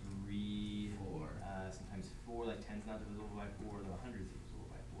 3, 4. sometimes 4, like 10's not divisible by 4, the 100's divisible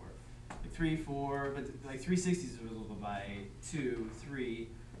by 4. Like 3, 4, but like 360 is divisible by 2, 3,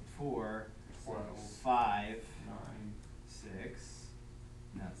 4, 12. 5, 9. 6,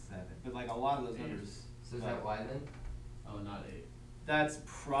 not 7. But like a lot of those 8. numbers. So is like, that why then? Oh, not 8. That's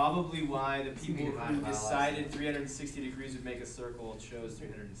probably why the It's people being divided who by a lot of decided stuff. 360 degrees would make a circle chose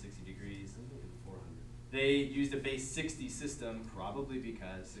 360 degrees. I'm thinking 400. They used a base 60 system probably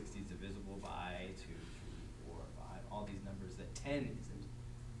because 60 is divisible by 2, 3, 4, 5, all these numbers that 10 isn't.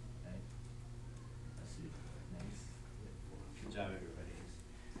 Okay? I see. Nice. Good job, everybody.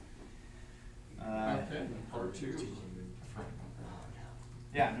 Okay, part 2.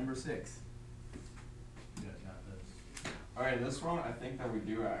 Yeah, number 6. You guys got this. Alright, this one I think that we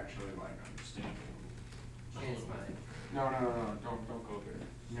do actually like understanding. Change mine. No, don't go there.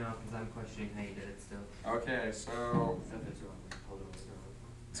 No, cause I'm questioning how you did it still. Okay, so Except it's wrong, like, hold on, it's wrong.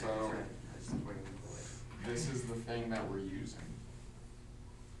 So- That's right, I was just pointing the way. this is the thing that we're using.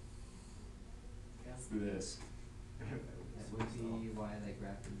 It's this. That would be why that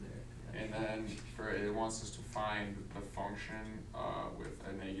graph is there. Yeah. And then it wants us to find the function with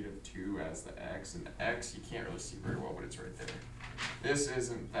a negative 2 as the x, and the x you can't really see very well, but it's right there. This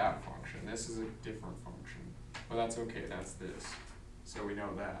isn't that function, this is a different function, but that's okay, that's this. So we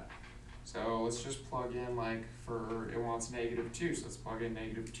know that. So let's just plug in, like, it wants negative 2, so let's plug in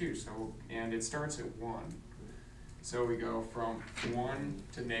negative 2. So, and it starts at 1. So we go from 1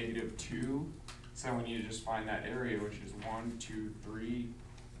 to negative 2. So we need to just find that area, which is 1, 2, 3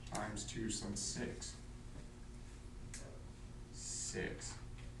 times 2, so it's 6. 6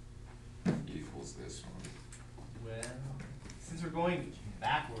 equals this one. Well, since we're going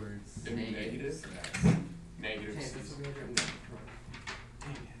backwards. It'd be Negative. Negative Okay, 6. that's what we had written down.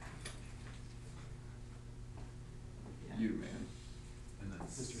 Yeah. You, man. And then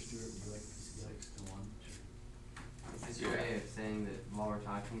Mr. Stewart, would you like to see 6 to 1. Is this your way of saying that while we're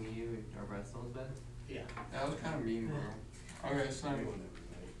talking to you, our breath smells better? Yeah. That was kind of mean, bro. Okay, so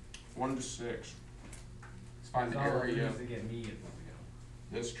 1 to 6. Let's find the It's all area used to get me at one go.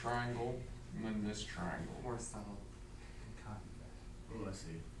 this triangle and then this triangle. More subtle. Oh, I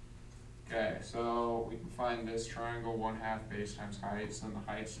see. Okay, so we can find this triangle, 1/2 base times height, so then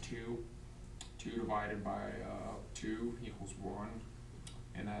the height's 2. 2 divided by 2 equals 1.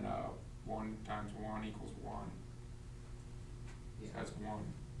 And then 1 times 1 equals 1. So Yeah. that's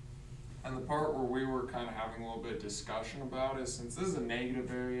 1. And the part where we were kind of having a little bit of discussion about is, since this is a negative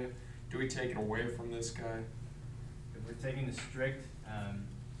area, do we take it away from this guy? If we're taking the strict,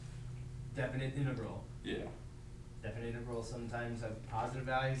 definite integral, Yeah. definite integrals sometimes have positive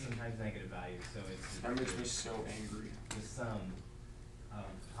values, sometimes negative values, so it's That makes me so angry. the sum of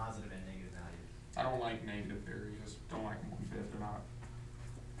positive and negative values. I don't like negative areas. Don't like them one bit. They're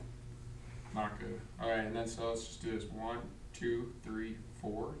not good. Alright, and then so let's just do this. 1, 2, 3,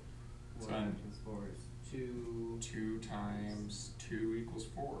 4. So 1 then times 4 is 2. 2 times 2 equals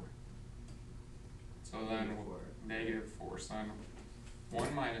 4. So then Negative 4. -4. So then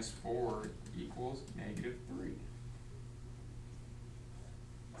 1 minus 4 equals -3.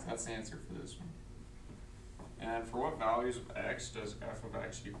 So that's the answer for this one. And for what values of x does f of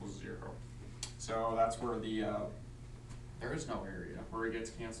x equals 0? So that's where the there is no area where it gets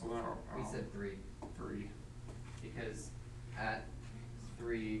canceled out. We said 3, 3. because at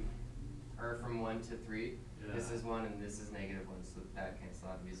 3, or from 1 to 3, this Yeah. is 1 and this is -1, so that cancels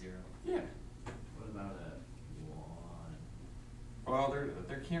out to be 0. Yeah. What about at 1? Well,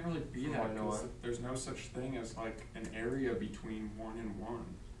 there can't really be From that 1 to because 1. there's no such thing as like an area between 1 and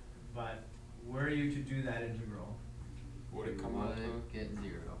 1. But were you to do that integral, Would it come out to? Would get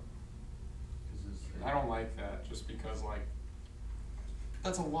 0. I don't like that just because like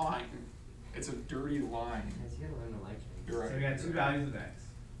that's a line. It's a dirty line. Guys, you gotta learn to like things. You're right. so we got two values of x,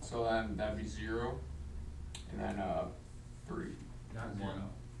 So then that'd be 0, and then 3. not 0,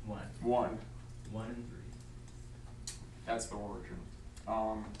 1, 1. 1 and 3. That's the origin.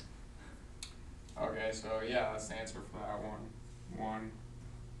 Okay, so yeah, that's the answer for that one. 1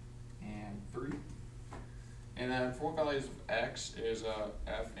 and 3. And then for what values of x is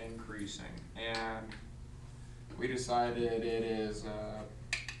f increasing, and we decided it is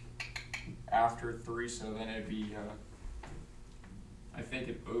after 3, so then it'd be I think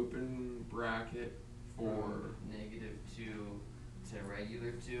an open bracket for From -2 to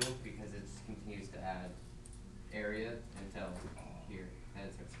regular 2, because it continues to add area until here, and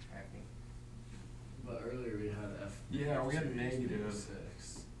it starts subtracting. But earlier we had f. Yeah, we had equals negative.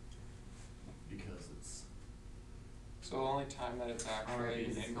 -6. Because it's so the only time that it's actually Alright,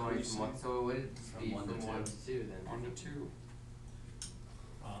 it's going from increasing 1, so it would From be 1 to from 1 to 2 then. 1 to 2.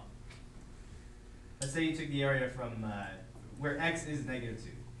 Well, let's say you took the area from, where x is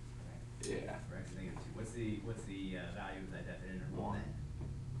 -2. Yeah. For x is -2, what's the value of that definite interval 1.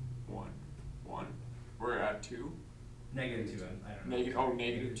 then? 1. We're at 2. -2, I don't know.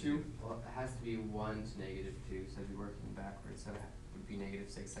 -2. Well, it has to be 1 to -2, so I'd be working backwards, so it would be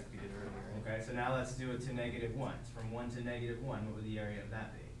 -6 like we did earlier, right? Okay, so now let's do it to -1. From 1 to -1, what would the area of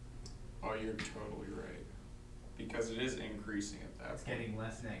that be? Oh, you're totally right. Because it is increasing at that It's point. getting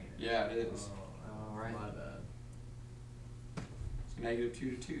less negative. Yeah, it is. Alright. my bad. So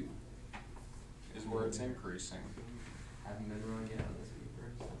 -2 to 2 is where it's increasing. Haven't been wrong yet on this paper,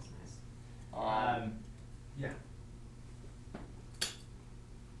 so that's nice. Yeah.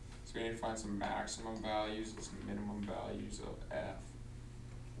 So we need to find some maximum values and some minimum values of f.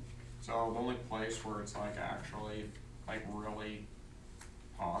 So the only place where it's like actually like really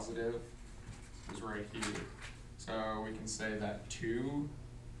positive is right here. So we can say that 2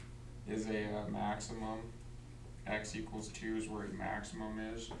 is a maximum. X equals 2 is where a maximum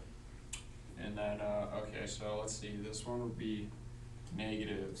is. And then, okay, so let's see, this one would be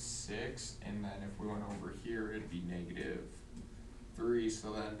 -6, and then if we went over here, it'd be -3,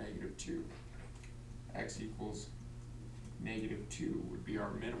 so then -2. X equals -2 would be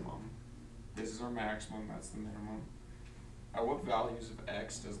our minimum. This is our maximum, that's the minimum. At what values of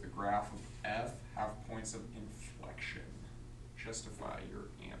x does the graph of f have points of inflection? Justify your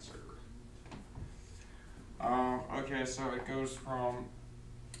answer. Okay, so it goes from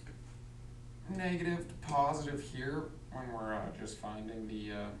negative to positive here when we're just finding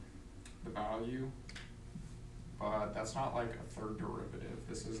the value, but that's not like a third derivative.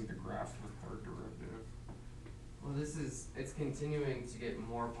 This isn't the graph of a third derivative. Well, it's continuing to get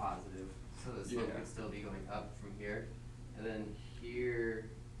more positive, so the slope Yeah. could still be going up from here, and then here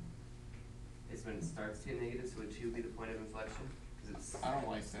is when it starts to get negative, so would 2 be the point of inflection? Cause I don't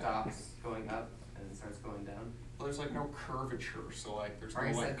like it that. stops going up and then starts going down. Well, there's like no curvature, so like there's Or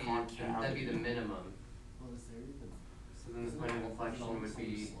I no guess like that'd be the concavity. minimum, Well, is there even, so then the Isn't point of it all inflection the would same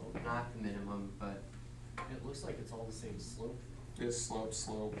be slope? not the minimum, but it looks like it's all the same slope, This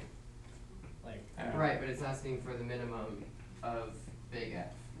slope. like, Yeah. right, but it's asking for the minimum of big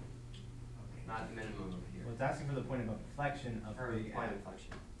F. at the minimum over here. Well, it's asking for the point of inflection of Or big point F. of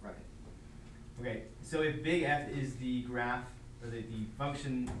inflection, right. Okay, so if big F is the graph, or the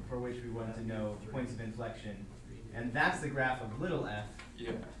function for which we want to know points of inflection, and that's the graph of little f,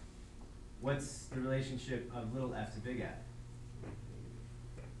 Yeah. what's the relationship of little f to big F?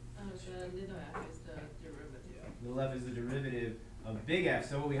 The little f is the derivative. Little f is the derivative of big F,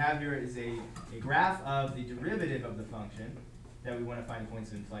 so what we have here is a graph of the derivative of the function that we want to find points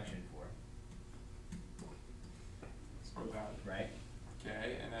of inflection for, So that, right?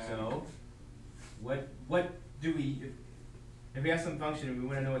 okay, and then. So, what do we, if we have some function and we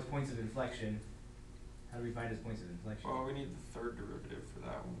want to know its points of inflection, how do we find its points of inflection? Well, we need the third derivative for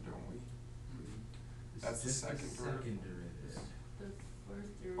that one, don't we? It's that's the just second second derivative. derivative. The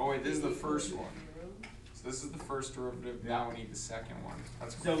first derivative. Oh, wait, this is the equal first to one. 0. So this is the first derivative, Yeah. now we need the second one.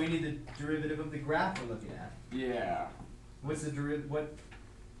 That's So we need the derivative of the graph we're looking at. yeah. What's the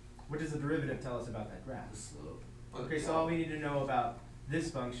what does the derivative tell us about that graph? The slope. But- Okay, so all we need to know about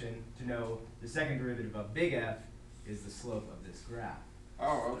this function to know the second derivative of big F is the slope of this graph.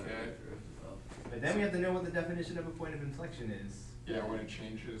 Oh, okay. But then we have to know what the definition of a point of inflection is. Yeah, when it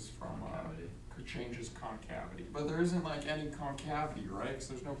changes from, Concavity. changes concavity. But there isn't like any concavity, right? Cause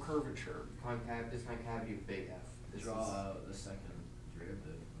there's no curvature. This concavity of big F. This Draw is, out the second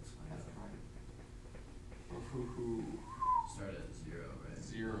derivative, let's find that's out. fine. Ooh. Start at 0, right?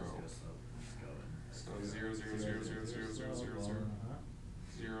 Zero. Let's go slope, let's go in. So 0, 0, 0, 0, 0, 0, 0, 0, Uh-huh.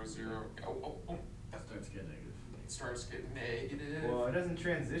 0, 0. Oh. That starts getting negative. It starts getting negative. Well, it doesn't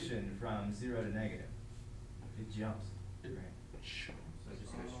transition from 0 to negative. It jumps. It- Right. So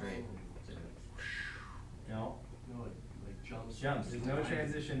just go straight to No, No, it like jumps. jumps. There's no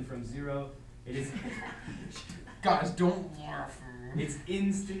transition from 0. It is. Guys, don't laugh. It's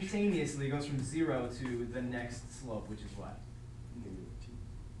instantaneously goes from 0 to the next slope, which is what? -2.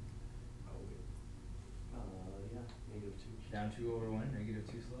 Oh, wait. Yeah, -2. Down 2/1,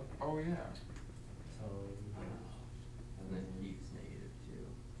 -2 slope. Oh, yeah. So, and then he's negative 2.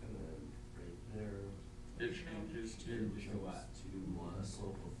 and then right there. It changes to. To what? To a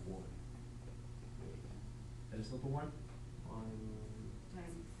slope of 1. Is that a slope of 1?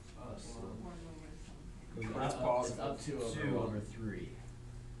 Times Slope. 1 over something. Goes But it's up, positive. It's up 2 over 2 1. over 3.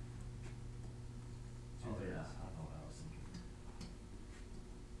 Oh, yeah, I know what I was thinking.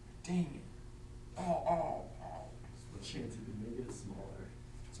 Dang it. Oh. Chance you could make it smaller.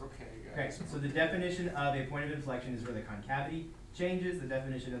 It's okay, Okay, guys. so the definition of a point of inflection is where the concavity changes. The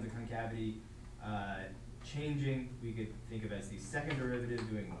definition of the concavity changing, we could think of as the second derivative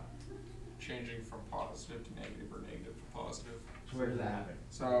doing what? Changing from positive to negative or negative to positive. So where does that happen?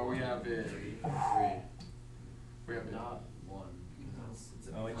 So we have it. 3. We have it. Not 1.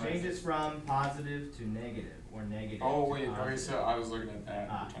 Oh, it changes from positive to negative, or negative Oh to wait, okay, positive. so I was looking at that,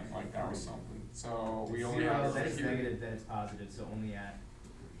 Ah. pretending like that was something. So we only 0, have then it it's here. negative, then it's positive, so only at.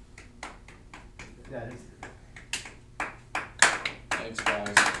 That is. Thanks,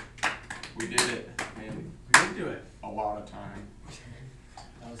 guys. We did it in We did do it. a lot of time.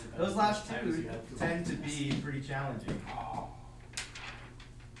 That was about Those as last much time as two you had for tend to one. be pretty challenging. Oh,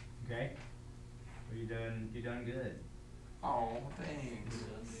 Okay? Well, you done good. oh, thanks.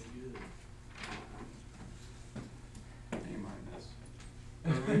 Good. A minus.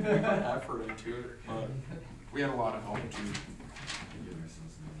 'Cause we put effort into it, but we had a lot of help too. Give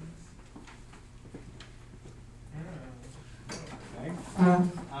ourselves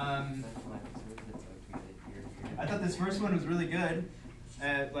Um, That's my derivative, so we get it here. I thought this first one was really good.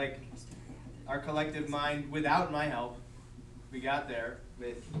 Like our collective mind, without my help, we got there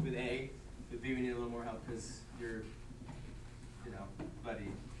with A. With B, we need a little more help because your, buddy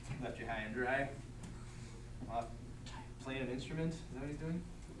left you high and dry. Playing an instrument, is that what he's doing?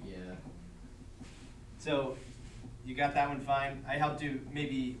 Yeah. So you got that one fine. I helped you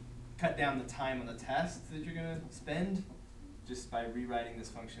maybe cut down the time on the test that you're gonna spend just by rewriting this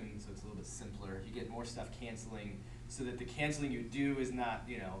function so it's a little bit simpler. You get more stuff canceling so that the canceling you do is not,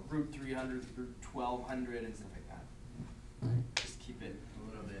 root 300, root 1200 and stuff like that. Just keep it a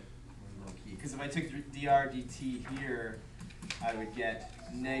little bit more low key. Because if I took dr dt here, I would get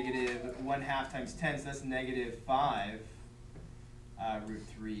negative 1/2 times 10, so that's negative 5 root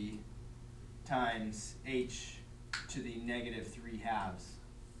 3 times h to the negative 3/2,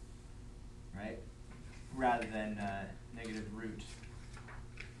 right? Rather than negative root.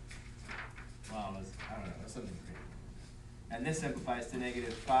 Well, I don't know, that's something great. And this simplifies to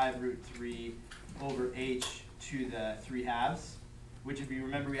negative 5 root 3 over h to the 3/2, which if you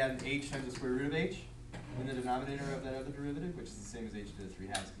remember we had an h times the square root of h in the denominator of that other derivative, which is the same as h to the 3/2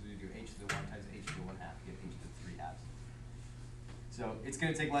 because we do h to the 1 times h to the 1/2, get h to the 3/2. So it's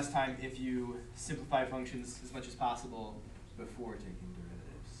gonna take less time if you simplify functions as much as possible before taking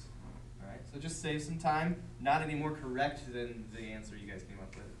derivatives. Alright, so just save some time, not any more correct than the answer you guys came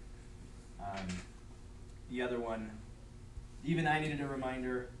up with. The other one, even I needed a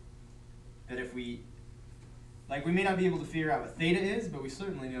reminder that if we, like, we may not be able to figure out what theta is, but we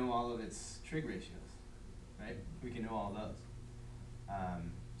certainly know all of its trig ratios, right? We can know all those.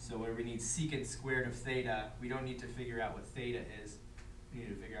 So where we need secant squared of theta, we don't need to figure out what theta is. We need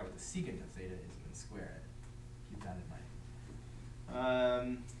to figure out what the secant of theta is and then square it. Keep that in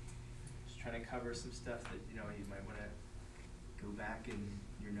mind. Just trying to cover some stuff that you might want to go back in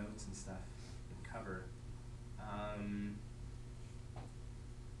your notes and stuff and cover.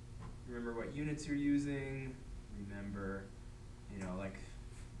 Remember what units you're using. Remember, like,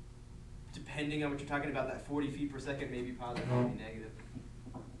 depending on what you're talking about, that 40 feet per second may be positive, may be negative.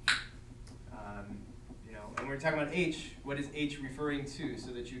 And we're talking about h, what is h referring to,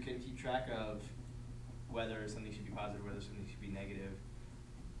 so that you can keep track of whether something should be positive, whether something should be negative,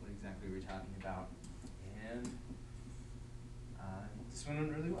 what exactly we're talking about. And this one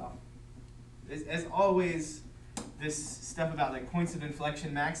went really well. As always, this stuff about like points of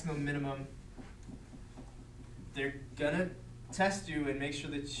inflection, maximum, minimum, they're gonna test you and make sure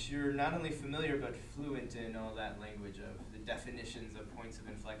that you're not only familiar but fluent in all that language of the definitions of points of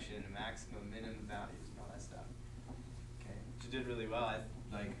inflection, maximum, minimum values, and all that stuff. Okay, but you did really well. I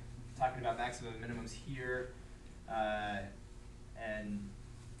like talking about maximum and minimums here, and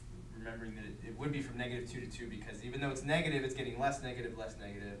remembering that it would be from -2 to 2 because even though it's negative, it's getting less negative, right?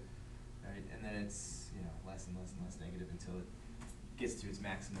 And then it's less and less and less negative until it gets to its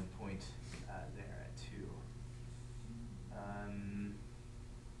maximum point there at 2.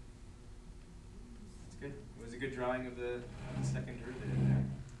 That's good. It was a good drawing of the second derivative there. Alright.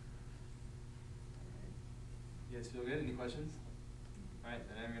 You guys feel good? Any questions? Alright,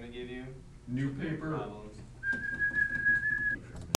 then I'm going to give you New paper, problem.